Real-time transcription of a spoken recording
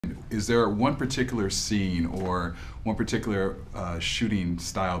is there one particular scene or one particular shooting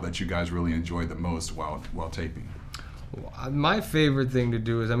style that you guys really enjoy the most while taping? My favorite thing to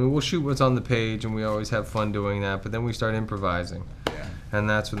do is, I mean, we'll shoot what's on the page, and we always have fun doing that, but then we start improvising. Yeah. And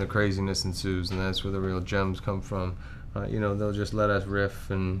that's when the craziness ensues, and that's where the real gems come from. They'll just let us riff,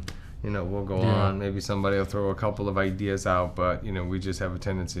 and, we'll go on. Maybe somebody will throw a couple of ideas out, but, we just have a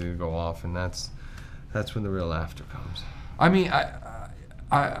tendency to go off, and that's when the real laughter comes. I mean,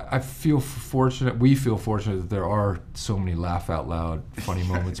 I feel fortunate, we feel fortunate that there are so many laugh out loud funny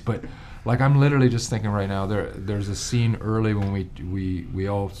moments, but like I'm literally just thinking right now, there's a scene early when we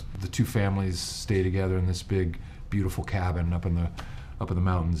all, the two families stay together in this big beautiful cabin up in the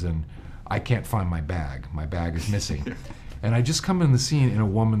mountains, and I can't find my bag. My bag is missing. And I just come in the scene in a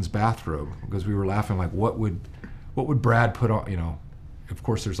woman's bathrobe because we were laughing like what would Brad put on, of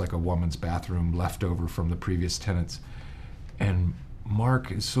course there's like a woman's bathroom left over from the previous tenants. And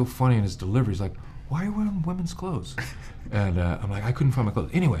Mark is so funny in his delivery. He's like, why are you wearing women's clothes? And I'm like, I couldn't find my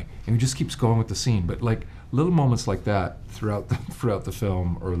clothes. Anyway, and he just keeps going with the scene. But like little moments like that throughout the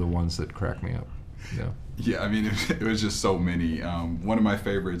film are the ones that crack me up. Yeah. Yeah, I mean, it was just so many. One of my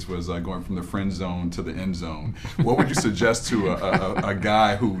favorites was going from the friend zone to the end zone. What would you suggest to a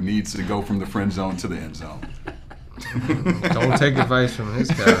guy who needs to go from the friend zone to the end zone? Don't take advice from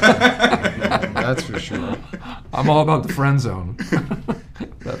his guy. That's for sure. I'm all about the friend zone.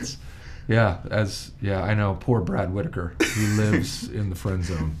 I know. Poor Brad Whitaker. He lives in the friend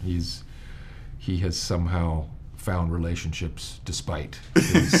zone. He has somehow found relationships despite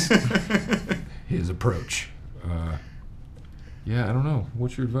his approach. I don't know.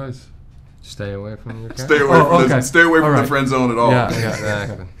 What's your advice? Stay away from your Stay away from the friend zone at all. Yeah,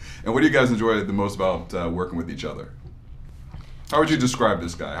 exactly. And what do you guys enjoy the most about working with each other? How would you describe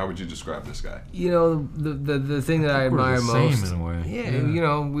this guy? The thing that I admire most. Same in a way.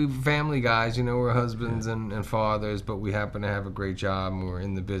 Yeah, we're family guys. We're husbands and fathers, but we happen to have a great job, and we're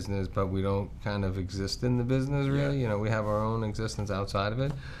in the business, but we don't kind of exist in the business really. We have our own existence outside of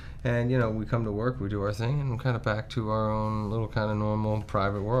it, and we come to work, we do our thing, and we're kind of back to our own little kind of normal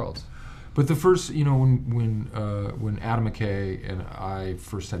private worlds. But the first, when Adam McKay and I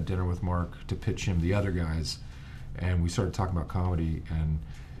first had dinner with Mark to pitch him the other guys, and we started talking about comedy, and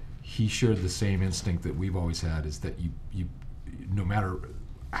he shared the same instinct that we've always had, is that you no matter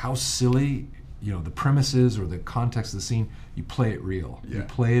how silly the premise is or the context of the scene, you play it real. Yeah. You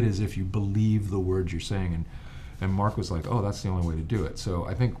play it as if you believe the words you're saying, and Mark was like, oh, that's the only way to do it. So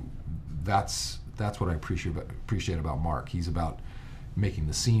I think that's what I appreciate about Mark. He's about making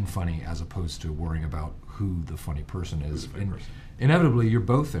the scene funny as opposed to worrying about who the funny person is. And inevitably, you're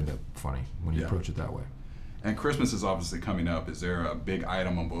both end up funny when you approach it that way. And Christmas is obviously coming up. Is there a big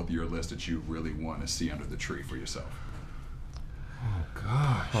item on both of your lists that you really want to see under the tree for yourself? Oh,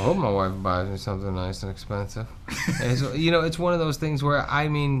 gosh. I hope my wife buys me something nice and expensive. It's one of those things where,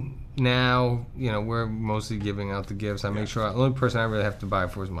 now, we're mostly giving out the gifts. I make sure the only person I really have to buy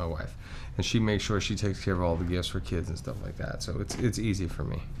it for is my wife. And she makes sure she takes care of all the gifts for kids and stuff like that. So it's easy for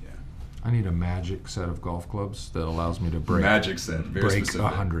me. I need a magic set of golf clubs that allows me to break. Magic set, very specific.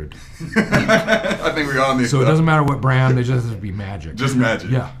 100. I think we're on the. So it doesn't matter what brand; they just have to be magic. Just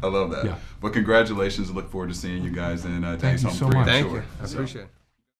magic. Yeah, I love that. Yeah. Well, congratulations! I look forward to seeing you guys in Thank you so much. Thank you. I appreciate it.